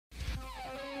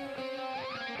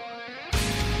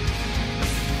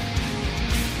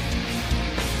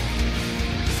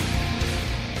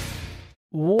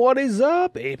What is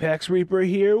up? ApexReaper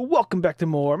here. Welcome back to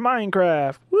more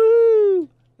Minecraft. Woo!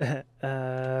 Look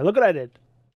what I did.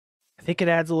 I think it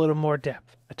adds a little more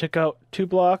depth. I took out 2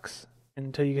 blocks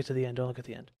until you get to the end. Don't look at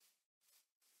the end.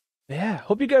 Yeah,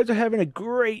 hope you guys are having a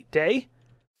great day.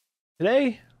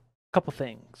 Today, a couple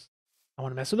things. I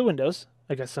want to mess with the windows.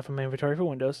 I got stuff in my inventory for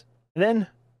windows. And then,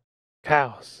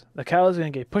 cows. The cows are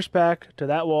going to get pushed back to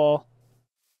that wall.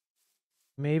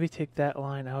 Maybe take that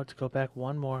line out to go back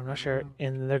one more. I'm not sure.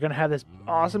 And they're going to have this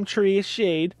awesome tree as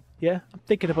shade. Yeah, I'm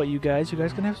thinking about you guys. You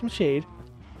guys going to have some shade.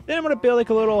 Then I'm going to build like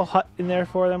a little hut in there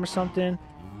for them or something.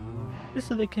 Just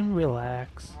so they can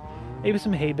relax. Maybe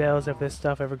some hay bales if this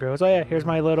stuff ever grows. Oh yeah, here's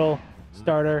my little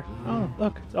starter. Oh,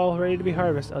 look. It's all ready to be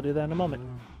harvested. I'll do that in a moment.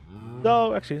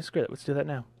 So, actually, screw it. Let's do that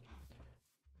now.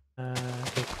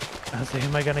 Okay. I was thinking,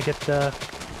 am I going to get the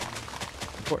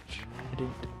torch? I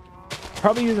didn't.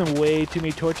 Probably using way too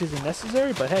many torches than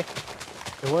necessary, but hey,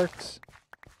 it works.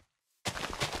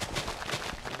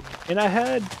 And I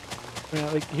had,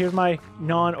 like, here's my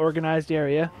non-organized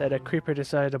area that a creeper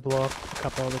decided to blow up a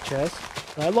couple of the chests.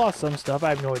 I lost some stuff. I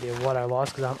have no idea what I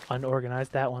lost because I'm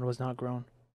unorganized. That one was not grown.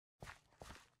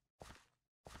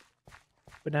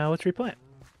 But now let's replant.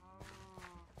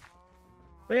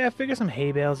 But yeah, I figured some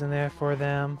hay bales in there for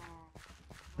them.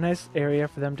 Nice area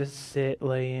for them to sit,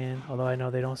 lay in, although I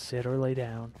know they don't sit or lay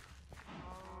down.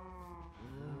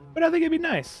 But I think it'd be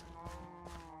nice.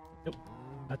 Nope,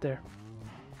 not there.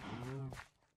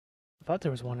 I thought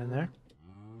there was one in there.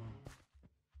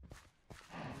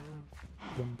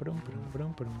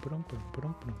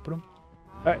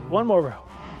 Alright, one more row.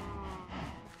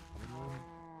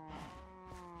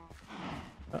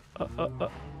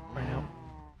 Right now.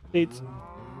 Seats.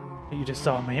 You just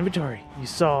saw my inventory. You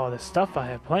saw the stuff I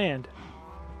have planned.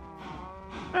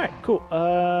 Alright, cool.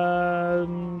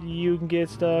 You can get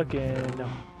stuck and no.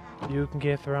 You can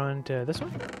get thrown to this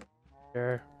one.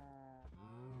 Sure.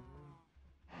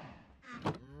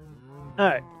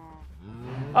 Alright.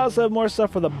 I also have more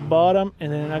stuff for the bottom,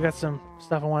 and then I got some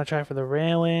stuff I want to try for the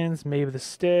railings, maybe the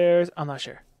stairs. I'm not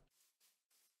sure.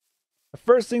 But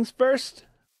first things first,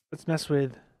 let's mess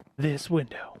with this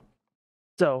window.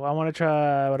 So, I want to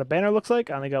try what a banner looks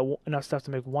like. I only got enough stuff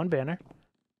to make one banner.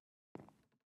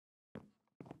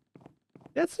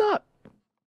 That's not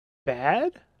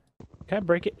bad. Can I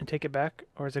break it and take it back?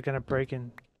 Or is it going to break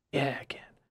in? Yeah, I can.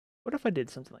 What if I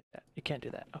did something like that? You can't do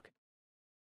that. Okay.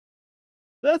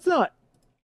 That's not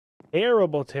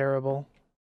terrible.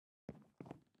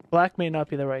 Black may not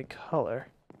be the right color.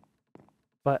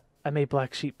 But I made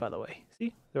black sheep, by the way.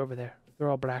 See? They're over there. They're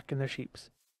all black and they're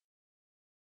sheeps.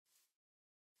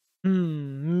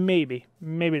 Maybe.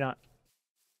 Maybe not.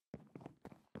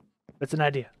 That's an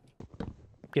idea.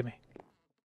 Give me.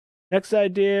 Next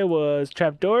idea was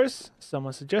trapdoors.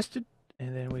 Someone suggested.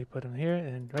 And then we put them here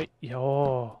and right.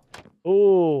 Yo.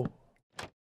 Oh.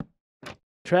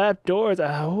 Trapdoors.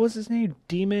 What was his name?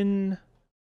 Demon.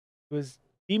 It was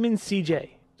Demon CJ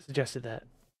suggested that.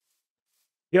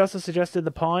 He also suggested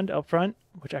the pond up front,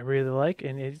 which I really like.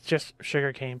 And it's just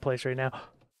sugarcane place right now.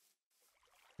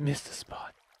 Missed a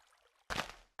spot.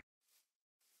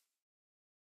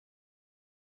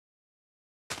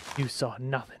 You saw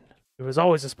nothing. There was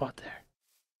always a spot there.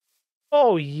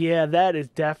 Oh yeah, that is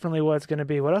definitely what it's going to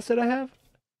be. What else did I have?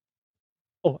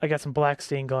 Oh, I got some black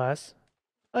stained glass.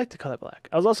 I like the color black.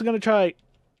 I was also going to try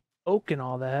oak and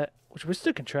all that, which we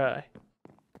still can try.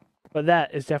 But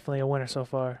that is definitely a winner so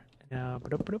far. Now,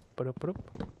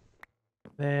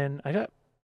 then I got...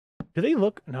 Do they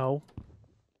look? No.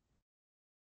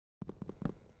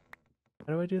 How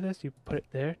do I do this? You put it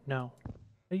there? No.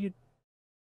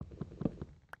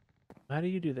 How do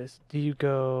you do this? Do you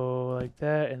go like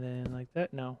that and then like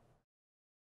that? No.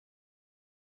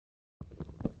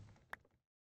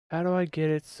 How do I get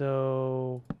it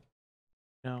so...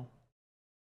 No.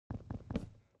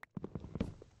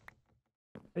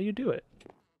 How do you do it?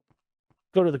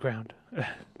 Go to the ground.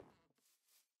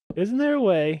 Isn't there a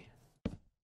way?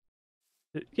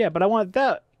 Yeah, but I want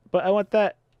that. But I want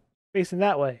that facing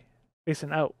that way.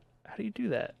 Facing out. How do you do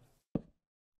that?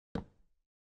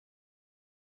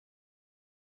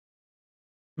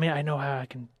 I mean, I know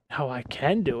how I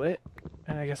can do it,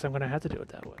 and I guess I'm gonna have to do it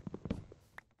that way.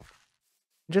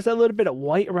 Just a little bit of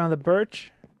white around the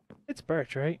birch. It's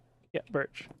birch, right? Yeah,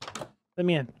 birch. Let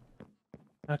me in.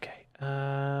 Okay.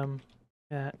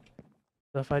 Yeah.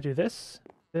 So if I do this,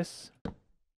 this,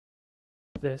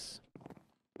 this,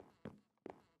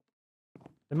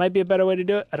 there might be a better way to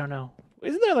do it. I don't know.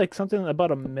 Isn't there like something about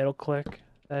a middle click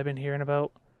that I've been hearing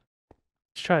about?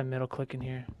 Let's try a middle click in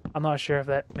here. I'm not sure if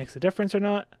that makes a difference or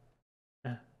not.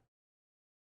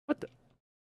 What the?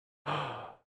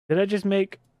 Did I just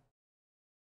make...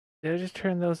 Did I just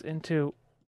turn those into...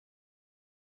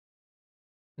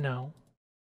 No.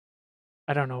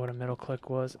 I don't know what a middle click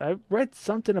was. I read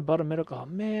something about a middle... Oh,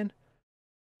 man.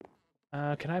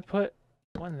 Can I put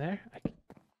one there?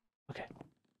 Okay.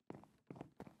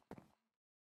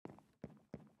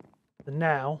 So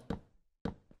now...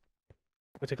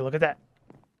 We'll take a look at that.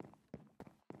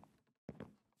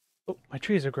 Oh, my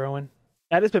trees are growing.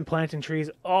 I've just been planting trees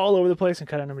all over the place and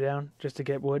cutting them down just to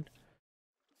get wood.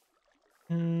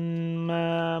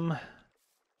 Tell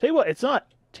you what, it's not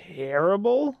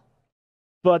terrible,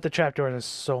 but the trapdoors are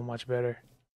so much better.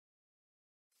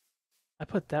 I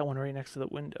put that one right next to the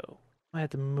window. I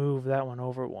had to move that one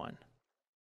over one.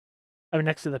 I mean,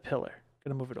 next to the pillar.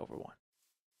 Gonna move it over one.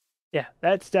 Yeah,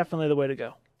 that's definitely the way to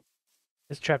go.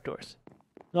 It's trapdoors.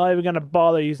 Not even gonna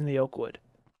bother using the oak wood.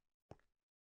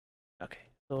 Okay,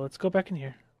 so let's go back in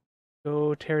here.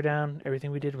 Go tear down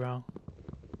everything we did wrong.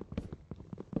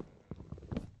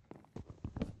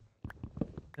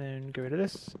 Then get rid of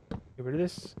this. Get rid of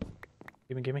this.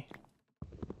 Gimme, gimme.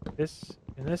 This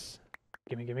and this.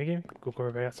 Gimme, gimme, gimme. Go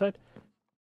right back outside.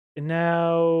 And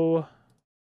now...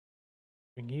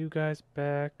 Bring you guys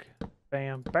back.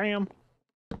 Bam, bam.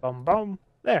 Bum, bum.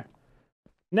 There.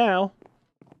 Now...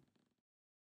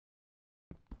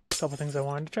 A couple things I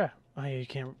wanted to try. Oh yeah, you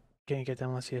can't get them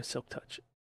unless you have silk touch.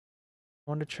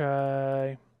 I want to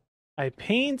try... I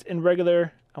paint and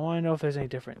regular. I want to know if there's any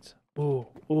difference. Ooh,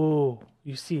 ooh.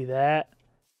 You see that?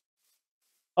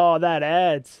 Oh, that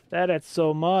adds. That adds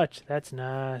so much. That's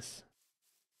nice.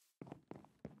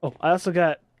 Oh, I also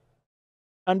got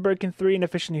Unbreaking 3 and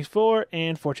Efficiency 4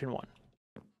 and Fortune 1.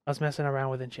 I was messing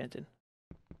around with Enchanted.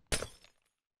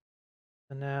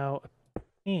 And now,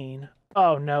 Pain.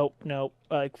 Oh, no, no.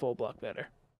 I like Full Block better.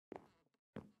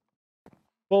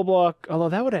 Full Block, although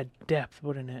that would add depth,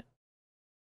 wouldn't it?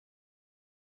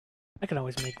 I can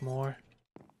always make more.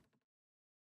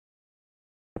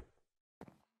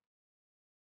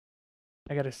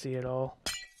 I gotta see it all.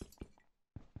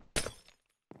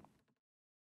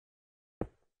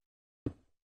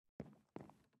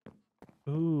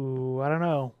 Ooh, I don't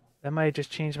know. That might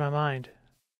just change my mind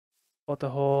about the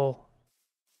whole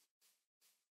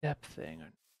depth thing.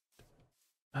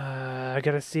 I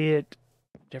gotta see it.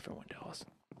 Different windows.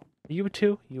 Are you a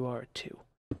 2? You are a 2.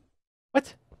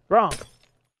 What? Wrong.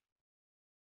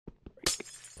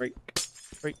 Break,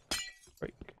 break, break,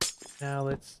 break. Now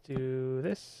let's do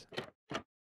this.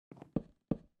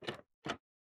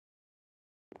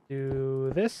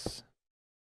 Do this.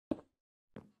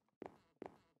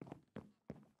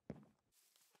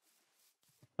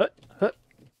 Huh.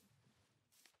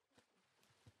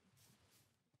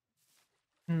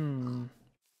 I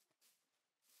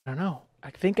don't know. I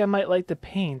think I might like the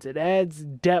panes. It adds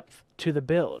depth to the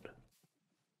build.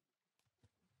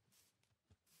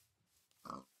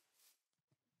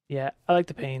 Yeah, I like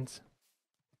the panes.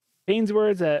 Panes where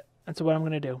it's at. That's what I'm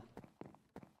gonna do.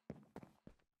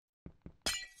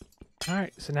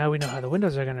 Alright, so now we know how the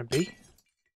windows are gonna be.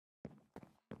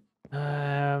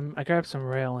 I grabbed some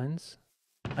railings.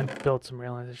 I built some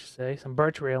railings, I should say. Some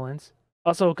birch railings.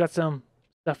 Also got some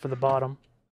stuff for the bottom.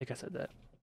 I think I said that.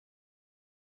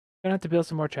 Gonna have to build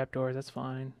some more trapdoors, that's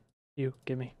fine. You,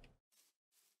 give me.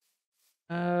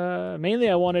 Mainly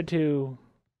I wanted to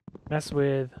mess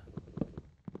with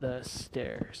the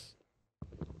stairs.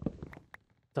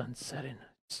 Sun's setting.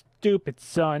 Stupid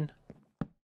sun.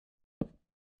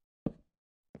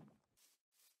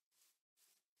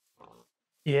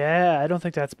 Yeah, I don't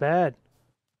think that's bad.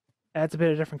 Adds a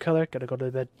bit of different color. Gotta go to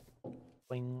the bed.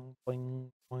 Boing, boing,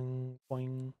 boing,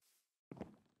 boing.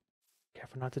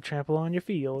 Careful not to trample on your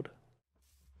field.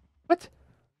 What?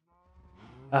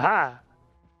 Aha!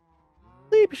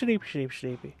 Sleepy, sleepy, sleepy,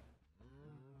 sleepy.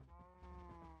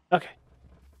 Okay.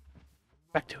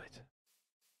 Back to it.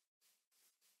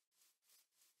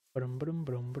 Ba-dum, ba-dum,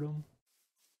 ba-dum, ba-dum.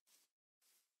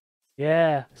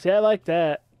 Yeah, see, I like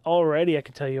that. Already, I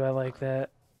can tell you I like that.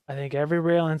 I think every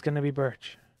railing's gonna be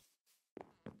birch.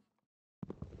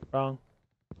 Wrong.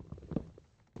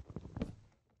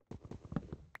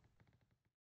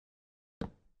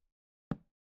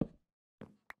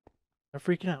 They're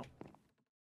freaking out.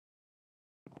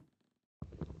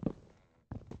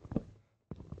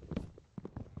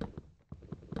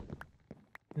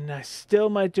 And I still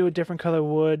might do a different color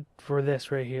wood for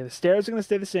this right here. The stairs are going to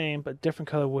stay the same, but different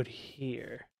color wood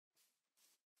here.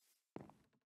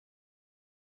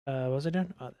 What was I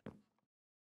doing? Oh,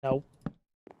 no.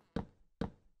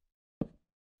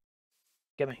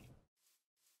 Get me.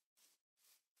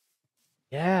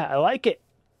 Yeah, I like it.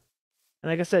 And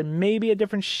like I said, maybe a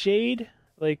different shade.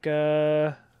 Like,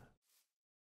 I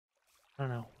I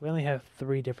don't know. We only have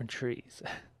 3 different trees.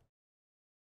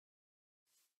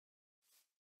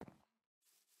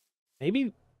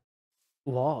 Maybe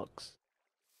logs.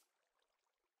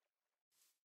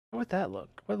 How would that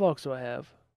look? What logs do I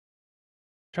have?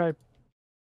 Try.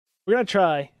 We're gonna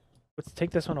try. Let's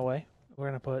take this one away. We're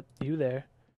gonna put you there.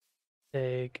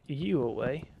 Take you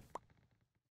away.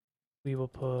 We will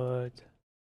put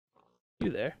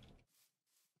you there.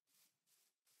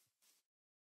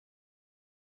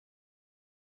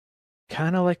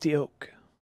 Kind of like the oak.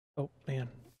 Oh, man.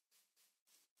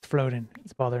 It's floating.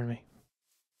 It's bothering me.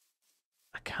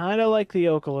 I kind of like the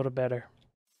oak a little better.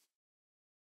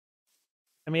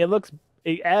 I mean,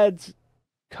 it adds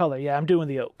color. Yeah, I'm doing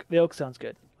the oak. The oak sounds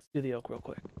good. Let's do the oak real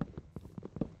quick.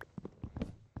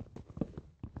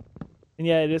 And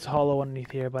yeah, it is hollow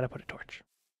underneath here, but I put a torch.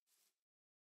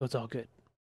 So it's all good.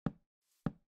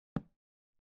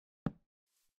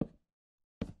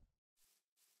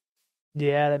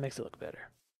 Yeah, that makes it look better.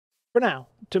 For now.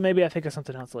 To maybe I think of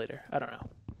something else later. I don't know.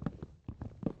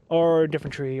 Or a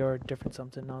different tree, or a different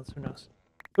something else. Who knows?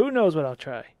 Who knows what I'll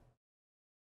try?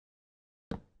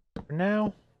 For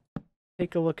now,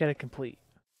 take a look at it complete.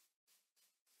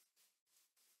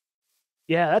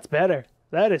 Yeah, that's better.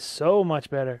 That is so much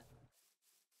better.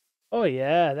 Oh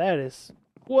yeah, that is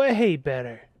way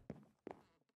better.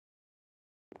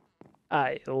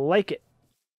 I like it.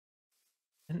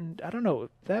 And I don't know,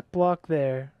 that block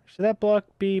there, should that block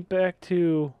be back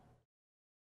to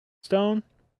stone?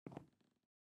 I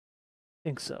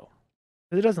think so.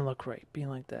 Because it doesn't look right being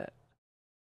like that.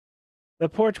 The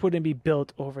porch wouldn't be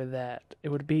built over that. It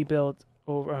would be built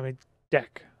over, I mean,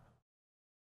 deck.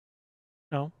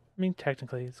 No, I mean,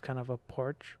 technically it's kind of a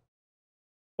porch.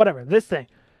 Whatever, this thing.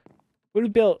 We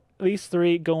built these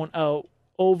 3 going out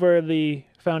over the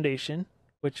foundation,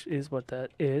 which is what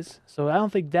that is. So I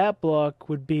don't think that block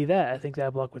would be that. I think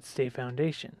that block would stay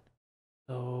foundation.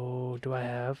 So do I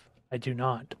have? I do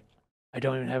not. I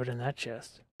don't even have it in that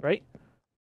chest, right?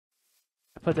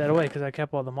 I put that away because I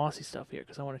kept all the mossy stuff here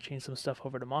because I want to change some stuff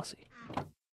over to mossy.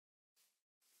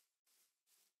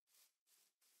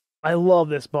 I love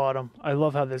this bottom. I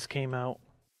love how this came out.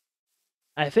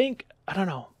 I think, I don't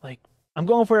know, like, I'm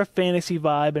going for a fantasy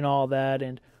vibe and all that,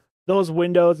 and those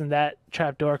windows and that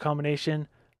trapdoor combination,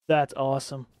 that's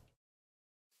awesome.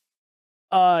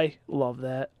 I love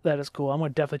that. That is cool. I'm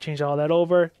going to definitely change all that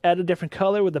over. Add a different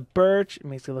color with the birch. It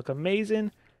makes it look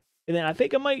amazing. And then I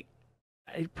think I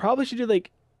probably should do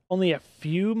like only a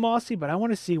few mossy, but I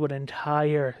want to see what an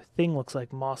entire thing looks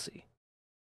like mossy.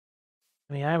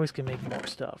 I mean, I always can make more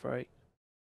stuff, right?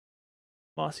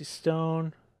 Mossy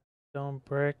stone, stone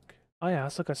brick. Oh yeah, I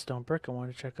also got stone brick I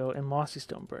wanted to check out, and mossy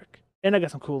stone brick. And I got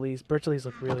some cool leaves. Birch leaves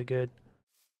look really good.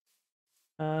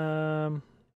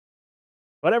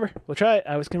 Whatever. We'll try it.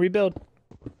 I was gonna rebuild.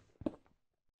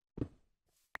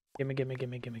 Gimme.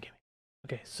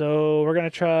 Okay, so we're gonna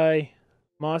try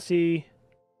mossy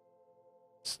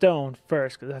stone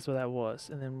first, because that's what that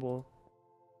was, and then we'll.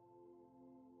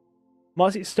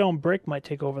 Mossy stone brick might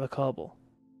take over the cobble.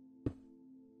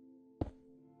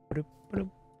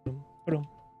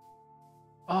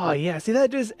 Oh yeah, see,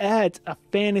 that just adds a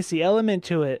fantasy element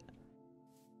to it.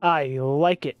 I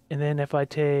like it. And then if I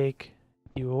take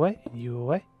you away, and you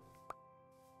away,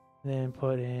 and then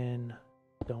put in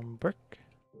stone brick.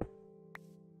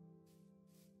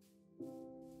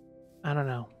 I don't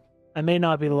know. I may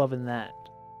not be loving that.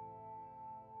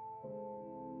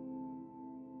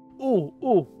 Ooh,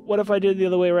 what if I did the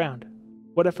other way around?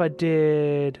 What if I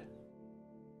did...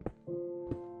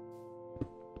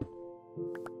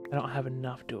 I don't have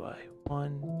enough, do I?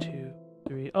 1, 2,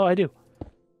 3... Oh, I do.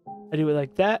 I do it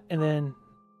like that, and then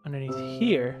underneath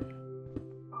here,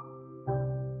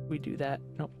 we do that.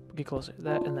 Nope, get closer.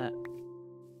 That and that.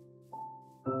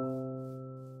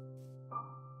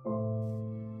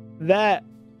 That,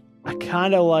 I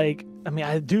kind of like... I mean,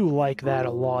 I do like that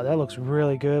a lot. That looks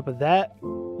really good, but that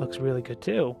looks really good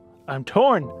too. I'm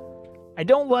torn. I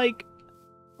don't like...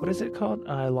 What is it called?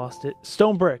 I lost it.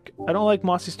 Stone brick. I don't like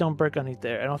mossy stone brick underneath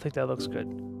there. I don't think that looks good.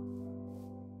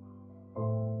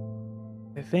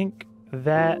 I think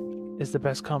that is the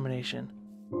best combination.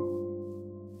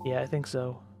 Yeah, I think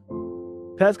so.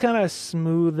 That's kind of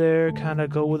smoother, kind of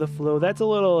go with the flow. That's a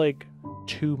little, like,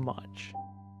 too much.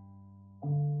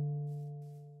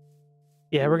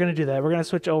 Yeah, we're going to do that. We're going to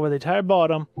switch over the entire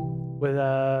bottom with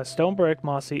stone brick,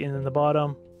 mossy, and then the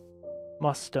bottom,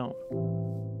 moss stone.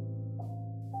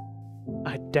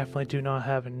 I definitely do not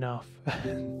have enough.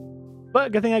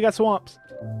 But good thing I got swamps.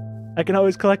 I can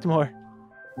always collect more.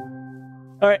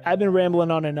 Alright, I've been rambling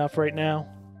on enough right now.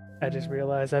 I just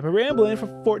realized I've been rambling for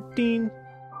 14,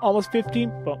 almost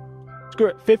 15, well, Screw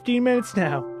it, 15 minutes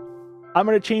now. I'm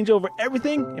going to change over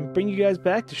everything and bring you guys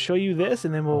back to show you this,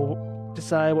 and then we'll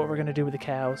decide what we're going to do with the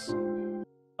cows.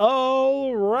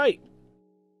 Alright.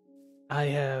 I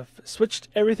have switched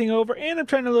everything over, and I'm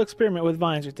trying to little experiment with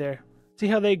vines right there. See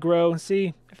how they grow and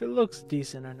see if it looks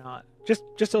decent or not. Just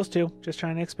those two. Just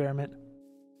trying to experiment.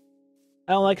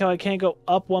 I don't like how I can't go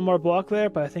up one more block there,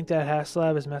 but I think that hash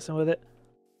slab is messing with it.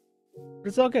 But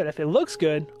it's all good. If it looks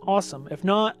good, awesome. If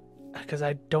not, because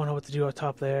I don't know what to do up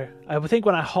top there. I would think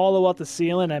when I hollow out the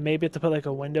ceiling, I maybe have to put like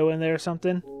a window in there or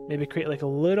something. Maybe create like a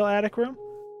little attic room.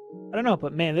 I don't know,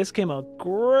 but man, this came out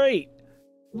great.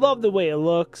 Love the way it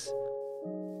looks.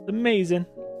 It's amazing.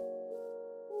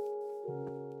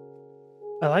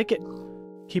 I like it.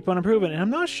 Keep on improving. And I'm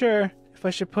not sure if I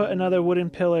should put another wooden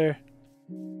pillar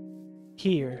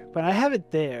here, but I have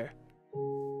it there.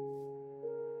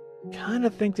 Kind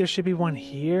of think there should be one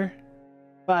here,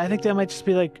 but I think that might just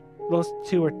be like those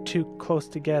two are too close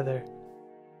together.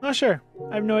 Not sure.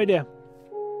 I have no idea.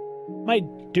 Might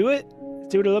do it,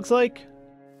 see what it looks like,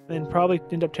 then probably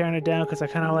end up tearing it down because I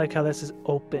kind of like how this is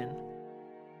open.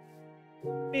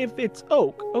 If it's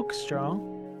oak's strong.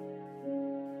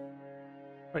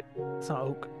 Wait, it's not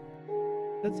oak.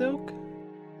 That's the oak?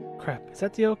 Crap, is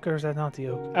that the oak or is that not the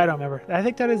oak? I don't remember. I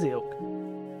think that is the oak.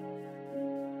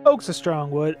 Oak's a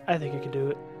strong wood. I think you can do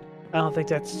it. I don't think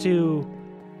that's too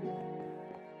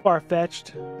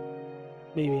far-fetched.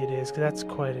 Maybe it is, because that's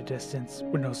quite a distance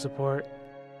with no support.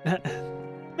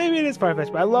 Maybe it is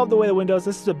far-fetched, but I love the way the windows.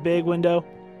 This is a big window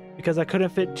because I couldn't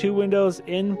fit two windows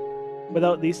in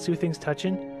without these two things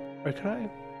touching. Or could I?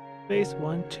 Space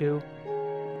 1, 2.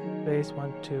 Space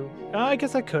 1, 2. Oh, I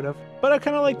guess I could have, but I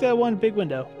kind of like that one big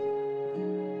window.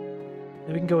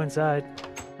 Then we can go inside.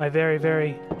 My very,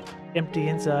 very empty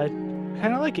inside. I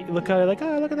kind of like it. Look how like,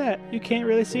 oh, look at that. You can't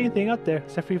really see anything up there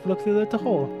except for you look through the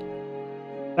hole.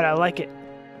 But I like it.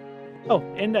 Oh,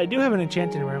 and I do have an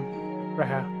enchanting room. Right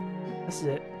here. This is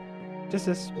it. Just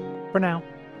this for now.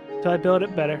 Till I build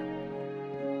it better.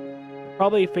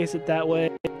 Probably face it that way.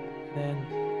 Then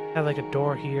have like a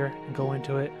door here and go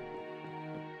into it.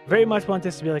 Very much want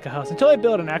this to be like a house until I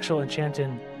build an actual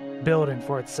enchanting building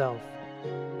for itself.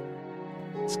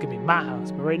 It's gonna be my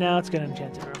house, but right now it's gonna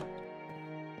enchanting room.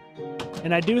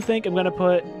 And I do think I'm gonna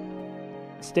put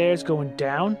stairs going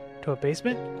down to a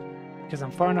basement because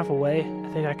I'm far enough away.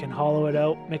 I think I can hollow it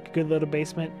out, make a good little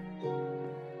basement.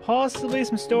 Possibly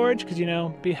some storage because, you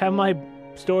know, have my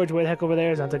storage way the heck over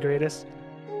there is not the greatest.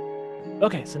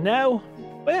 Okay, so now,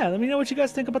 well, yeah, let me know what you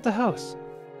guys think about the house.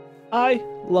 I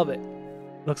love it.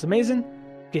 Looks amazing.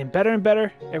 Getting better and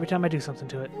better every time I do something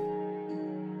to it.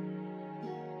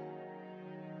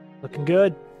 Looking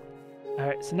good.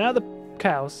 Alright, so now the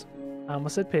cows. I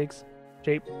almost said pigs.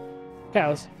 Sheep.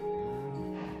 Cows.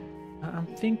 I'm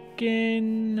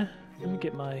thinking... Let me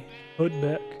get my hood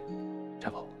back.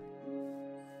 Shovel.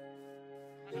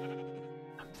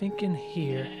 I'm thinking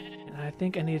here. And I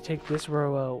think I need to take this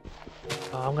row out.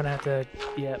 Oh, I'm gonna have to...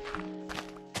 Yep.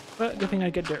 But good thing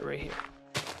I get dirt right here.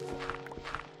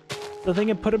 So I'm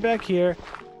thinking put it back here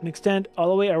and extend all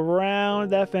the way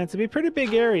around that fence. It'd be a pretty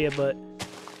big area, but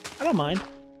I don't mind.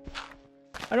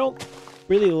 I don't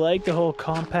really like the whole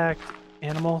compact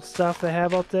animal stuff they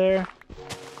have out there.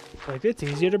 Like, it's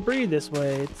easier to breed this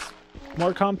way. It's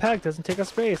more compact, doesn't take up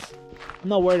space. I'm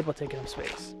not worried about taking up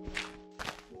space.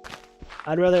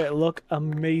 I'd rather it look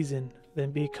amazing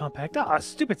than be compact. Ah,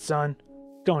 stupid sun.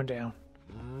 Going down.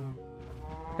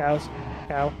 Cows.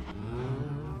 Cow.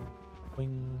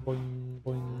 Boing, boing,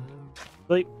 boing.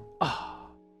 Sleep. Oh.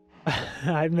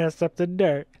 I messed up the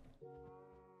dirt.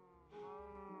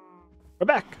 We're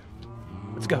back.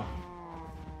 Let's go.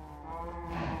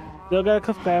 Still got a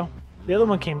cliff cow. The other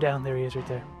one came down. There he is right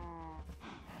there.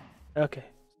 Okay.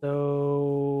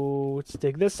 So let's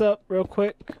dig this up real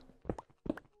quick.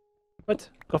 What?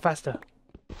 Go faster.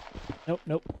 Nope,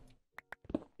 nope.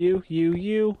 You, and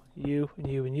you, and you,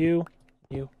 and you,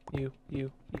 and you,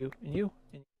 and you.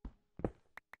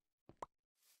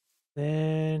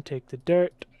 Then take the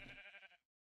dirt.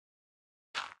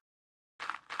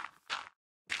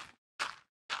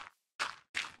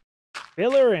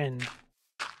 Fill her in.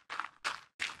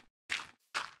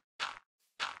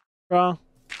 Wrong.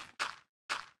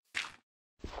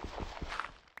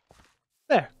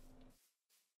 There.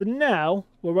 So now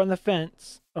we'll run the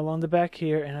fence along the back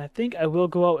here, and I think I will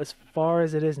go out as far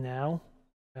as it is now.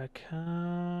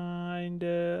 Kinda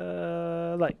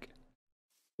like.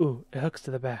 Ooh, it hooks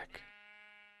to the back.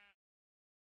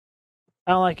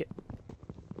 I don't like it.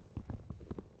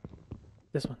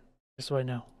 This one. Just so I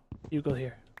know. You go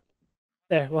here.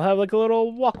 There, we'll have like a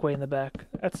little walkway in the back.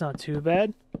 That's not too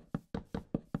bad.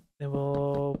 Then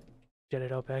we'll Jet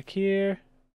it out back here.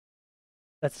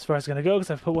 That's as far as it's gonna go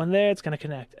because I've put one there. It's gonna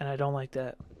connect, and I don't like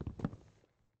that.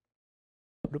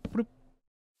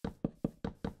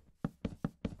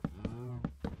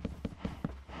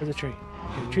 There's a tree.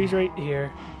 Okay, the tree's right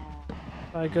here.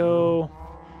 If I go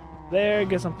there,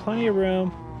 gives them plenty of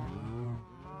room.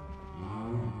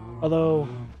 Although,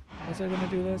 was I gonna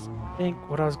do this? I think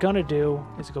what I was gonna do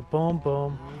is go boom,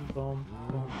 boom, boom,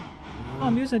 boom. Oh,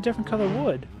 I'm using a different color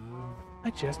wood. I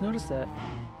just noticed that.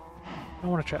 I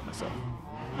want to trap myself.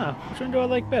 Huh, which one do I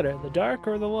like better, the dark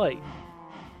or the light?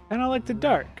 Kinda like the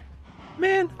dark.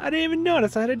 Man, I didn't even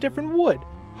notice I had a different wood.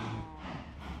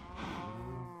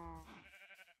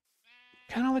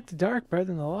 Kinda like the dark better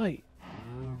than the light.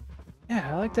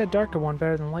 Yeah, I like that darker one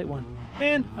better than the light one.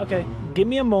 Man, okay, give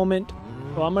me a moment.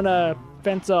 Well, I'm gonna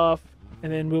fence off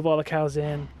and then move all the cows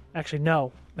in. Actually,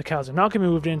 no. The cows are not gonna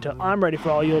be moved in until I'm ready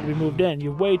for all you to be moved in.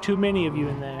 You're way too many of you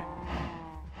in there.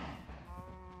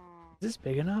 Is this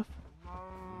big enough?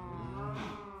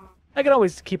 I can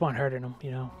always keep on herding them,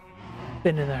 you know.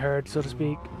 Thinning the herd, so to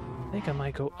speak. I think I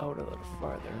might go out a little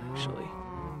farther, actually.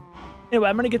 Anyway,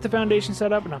 I'm gonna get the foundation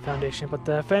set up. Not foundation, but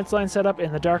the fence line set up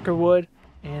in the darker wood.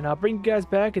 And I'll bring you guys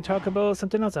back and talk about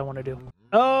something else I want to do.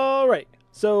 Alright,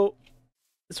 so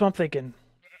that's what I'm thinking.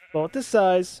 Well, at this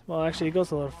size, well, actually, it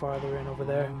goes a little farther in over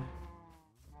there.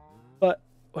 But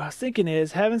what I was thinking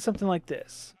is having something like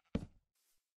this.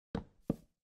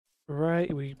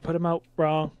 Right, we put them out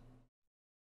wrong.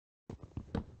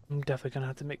 I'm definitely going to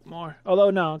have to make more. Although,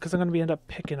 no, because I'm going to end up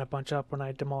picking a bunch up when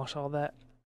I demolish all that.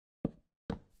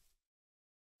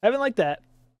 Having like that,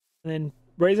 and then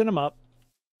raising them up.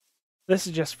 This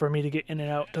is just for me to get in and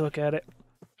out to look at it.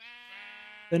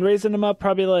 Then raising them up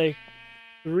probably like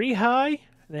 3 high.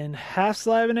 Then half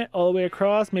slabing it all the way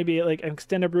across. Maybe like an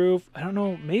extended roof. I don't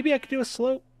know. Maybe I could do a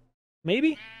slope.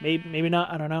 Maybe. Maybe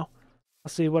not. I don't know. I'll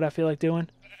see what I feel like doing.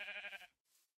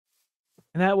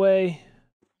 And that way,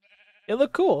 it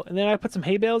looked cool. And then I put some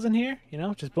hay bales in here. You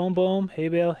know, just boom, boom, hay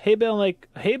bale, and like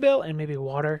hay bale and maybe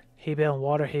water, hay bale and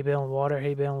water, hay bale and water,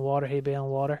 hay bale and water, hay bale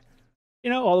and water. You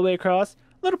know, all the way across.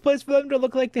 A little place for them to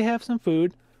look like they have some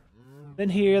food. Then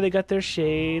here they got their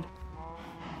shade.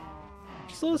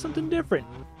 Just a little something different.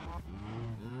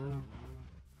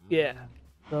 Yeah.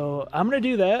 So I'm gonna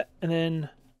do that and then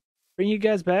bring you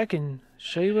guys back and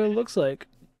show you what it looks like.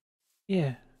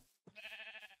 Yeah.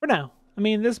 For now. I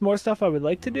mean, there's more stuff I would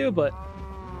like to do, but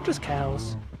just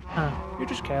cows. You're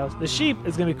just cows. The sheep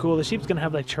is gonna be cool. The sheep's gonna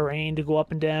have like terrain to go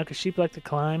up and down because sheep like to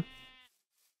climb.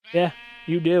 Yeah,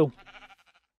 you do.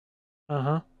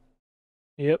 Uh-huh.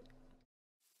 Yep.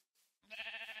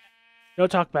 No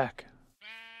talk back.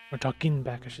 Or talking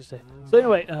back, I should say. So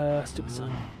anyway, stupid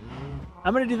son.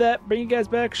 I'm gonna do that, bring you guys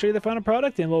back, show you the final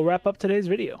product, and we'll wrap up today's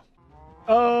video.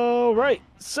 Alright,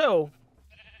 so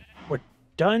we're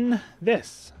done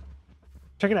this.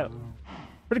 Check it out.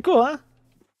 Pretty cool, huh?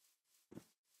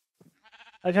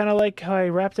 I kind of like how I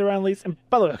wrapped it around leaves. And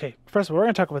by the way, okay, first of all, we're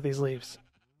gonna talk about these leaves.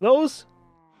 Those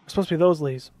are supposed to be those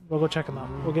leaves. We'll go check them out.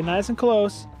 We'll get nice and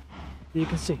close so you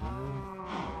can see.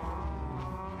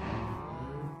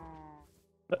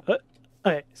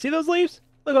 Okay, see those leaves?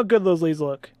 Look how good those leaves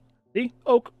look. See?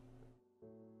 Oak.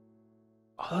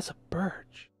 Oh, that's a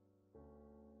birch.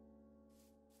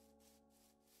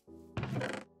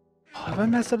 Oh, have I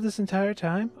messed up this entire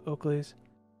time? Oak leaves.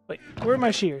 Wait, where are my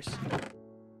shears?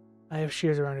 I have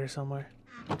shears around here somewhere.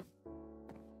 I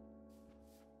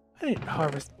didn't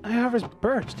harvest. I harvest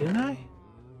birch, didn't I?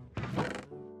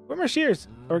 Where are my shears?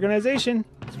 Organization.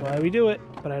 That's why we do it,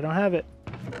 but I don't have it.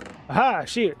 Aha!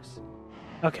 Shears.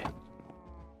 Okay.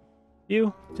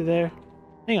 You to there.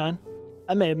 Hang on.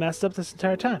 I may have messed up this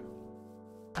entire time.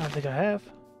 I don't think I have.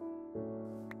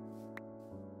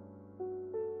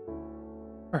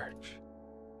 Birch.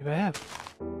 Maybe I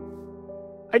have.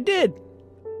 I did!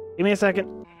 Give me a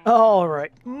second.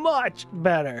 Alright. Much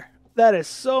better. That is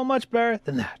so much better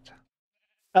than that.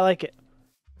 I like it.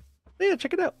 Yeah,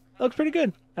 check it out. It looks pretty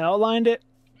good. I outlined it.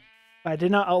 I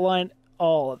did not outline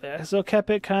all of it. I still kept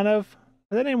it kind of...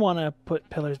 I didn't want to put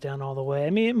pillars down all the way. I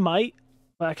mean, it might,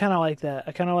 but I kind of like that.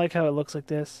 I kind of like how it looks like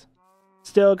this.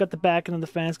 Still got the back end of the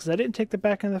fence, because I didn't take the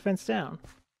back end of the fence down.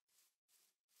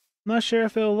 I'm not sure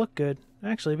if it'll look good.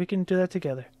 Actually, we can do that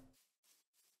together.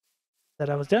 Said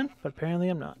I was done, but apparently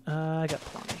I'm not. I got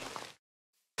plenty.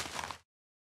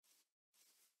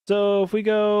 So if we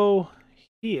go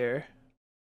here,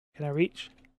 can I reach?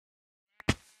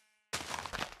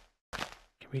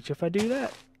 Can reach if I do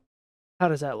that. How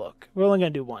does that look? We're only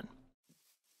going to do one.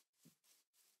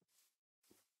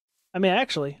 I mean,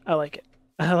 actually, I like it.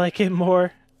 I like it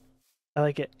more. I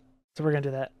like it. So we're going to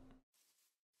do that.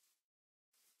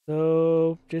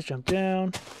 So just jump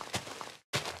down,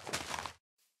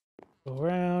 go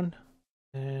around,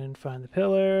 and find the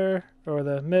pillar, or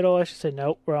the middle, I should say.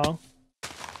 Nope, wrong.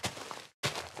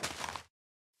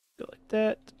 Go like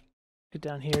that. Get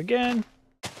down here again.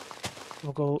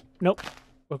 We'll go, nope,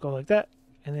 we'll go like that.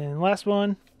 And then last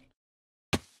one.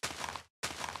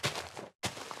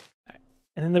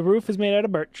 And then the roof is made out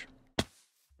of birch.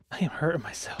 I am hurting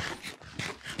myself.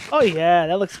 Oh yeah,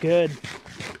 that looks good.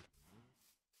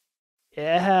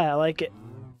 Yeah, I like it.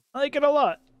 I like it a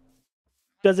lot.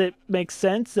 Does it make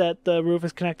sense that the roof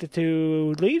is connected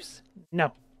to leaves?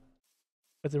 No.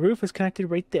 But the roof is connected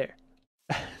right there.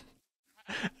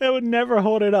 That would never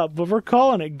hold it up, but we're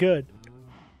calling it good.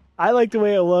 I like the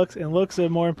way it looks, and looks are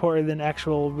more important than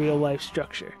actual real-life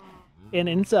structure. And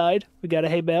inside, we got a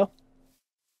hay bale.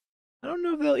 I don't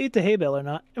know if they'll eat the hay bale or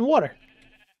not. And water.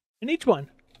 In each one.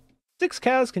 6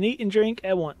 cows can eat and drink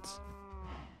at once.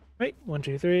 Right? 1,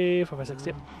 2, 3, 4, 5, 6,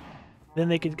 yep. Then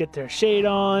they could get their shade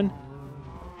on.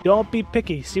 Don't be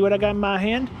picky. See what I got in my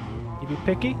hand? You be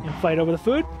picky and fight over the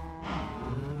food?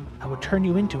 I will turn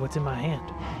you into what's in my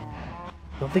hand.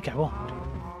 Don't think I won't.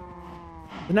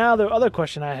 So now the other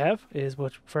question I have is,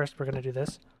 which first we're going to do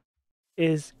this,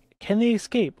 is can they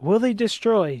escape? Will they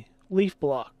destroy leaf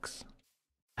blocks?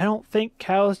 I don't think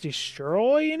cows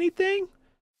destroy anything.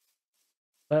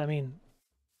 But I mean,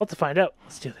 we'll have to find out.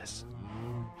 Let's do this.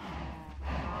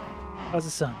 How's the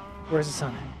sun? Where's the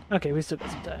sun at? Okay, we still got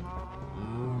some time.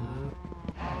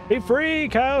 Be free,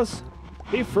 cows!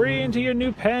 Be free into your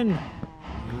new pen!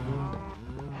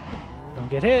 Don't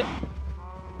get hit.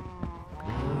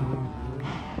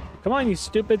 Come on, you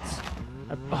stupids.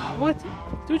 What?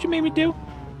 See what you made me do?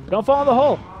 Don't fall in the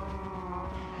hole.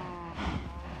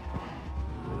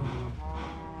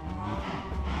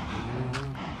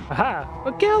 Aha!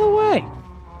 But get out of the way!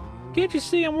 Can't you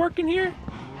see I'm working here?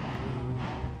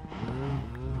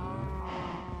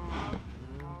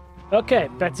 Okay,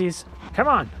 Betsy's. Come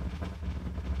on.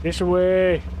 This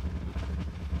way.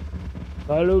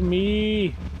 Follow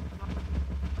me.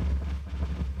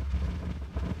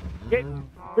 Get.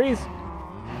 Freeze.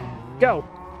 Go.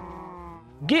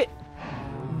 Get.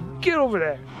 Get over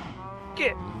there.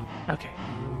 Get. Okay.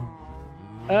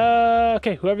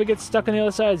 Okay, whoever gets stuck on the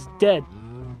other side is dead.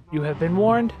 You have been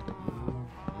warned.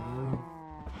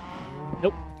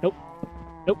 Nope. Nope.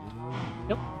 Nope.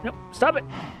 Nope. Nope. Stop it.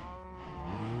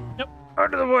 Nope.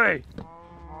 Out of the way.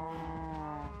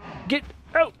 Get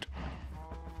out.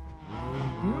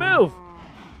 Move.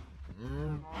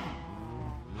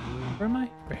 Where am I?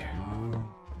 Right here.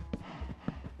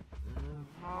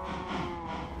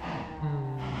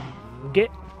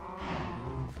 Get.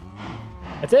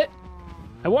 That's it.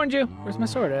 I warned you. Where's my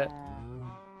sword at?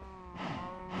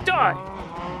 Die.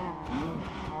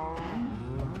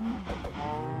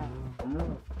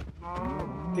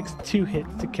 Takes 2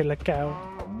 hits to kill a cow.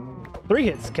 3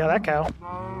 hits to kill that cow.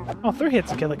 Oh, 3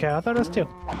 hits to kill a cow. I thought it was 2.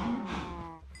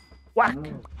 Whack.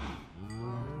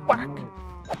 Whack.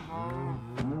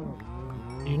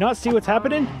 Do you not see what's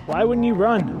happening? Why wouldn't you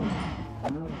run?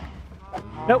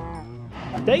 Nope.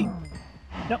 Stay.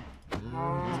 Nope.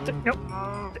 Nope.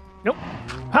 Nope.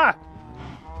 Ha!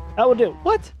 That will do.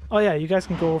 What? Oh yeah, you guys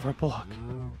can go over a block.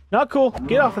 Not cool.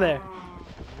 Get off of there.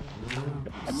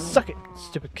 Suck it,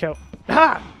 stupid cow.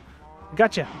 Ha!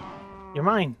 Gotcha. You're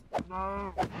mine.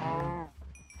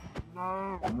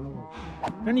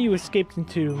 None of you escaped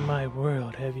into my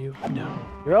world, have you? No.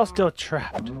 You're all still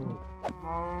trapped.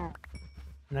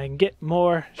 And I can get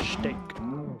more steak.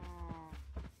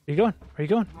 Where you going? Where you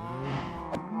going?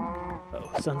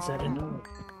 Oh, sun's setting.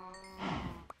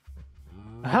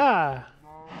 Aha!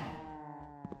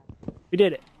 We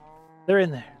did it. They're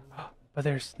in there. But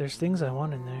there's things I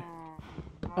want in there.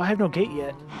 Oh, I have no gate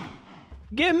yet.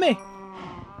 Give me!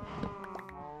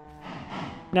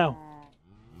 No.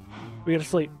 We gotta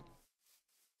sleep.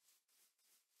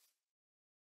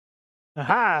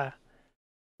 Aha!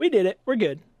 We did it. We're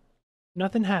good.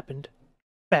 Nothing happened.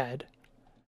 Bad.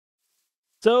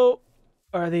 So,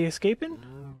 are they escaping?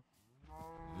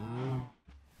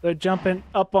 They're jumping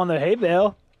up on the hay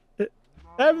bale. They're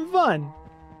having fun.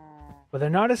 But they're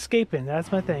not escaping.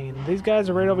 That's my thing. And these guys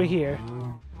are right over here.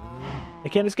 They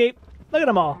can't escape. Look at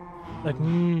them all. Like,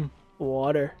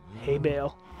 water. Hay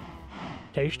bale.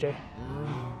 Tasty.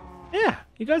 Yeah,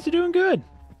 you guys are doing good.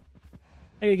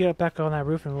 I gotta get up back on that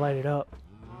roof and light it up.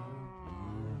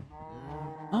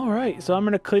 Alright, so I'm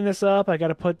gonna clean this up. I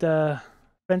gotta put the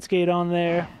fence gate on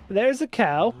there. There's the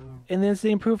cow. And there's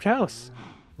the improved house.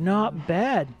 Not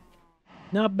bad.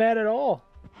 Not bad at all.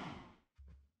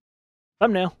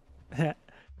 Thumbnail.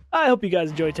 I hope you guys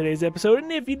enjoyed today's episode,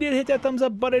 and if you did, hit that thumbs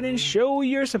up button and show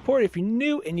your support. If you're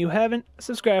new and you haven't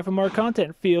subscribed for more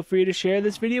content, feel free to share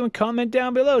this video and comment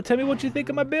down below. Tell me what you think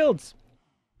of my builds.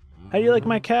 How do you like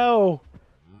my cow?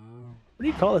 What do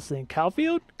you call this thing? Cow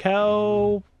field?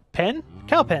 Cow pen?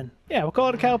 Cow pen. Yeah, we'll call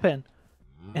it a cow pen.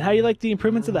 And how you like the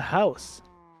improvements of the house?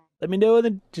 Let me know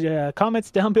in the comments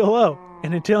down below.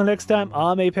 And until next time,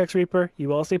 I'm ApexReaper.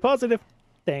 You all stay positive.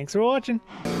 Thanks for watching.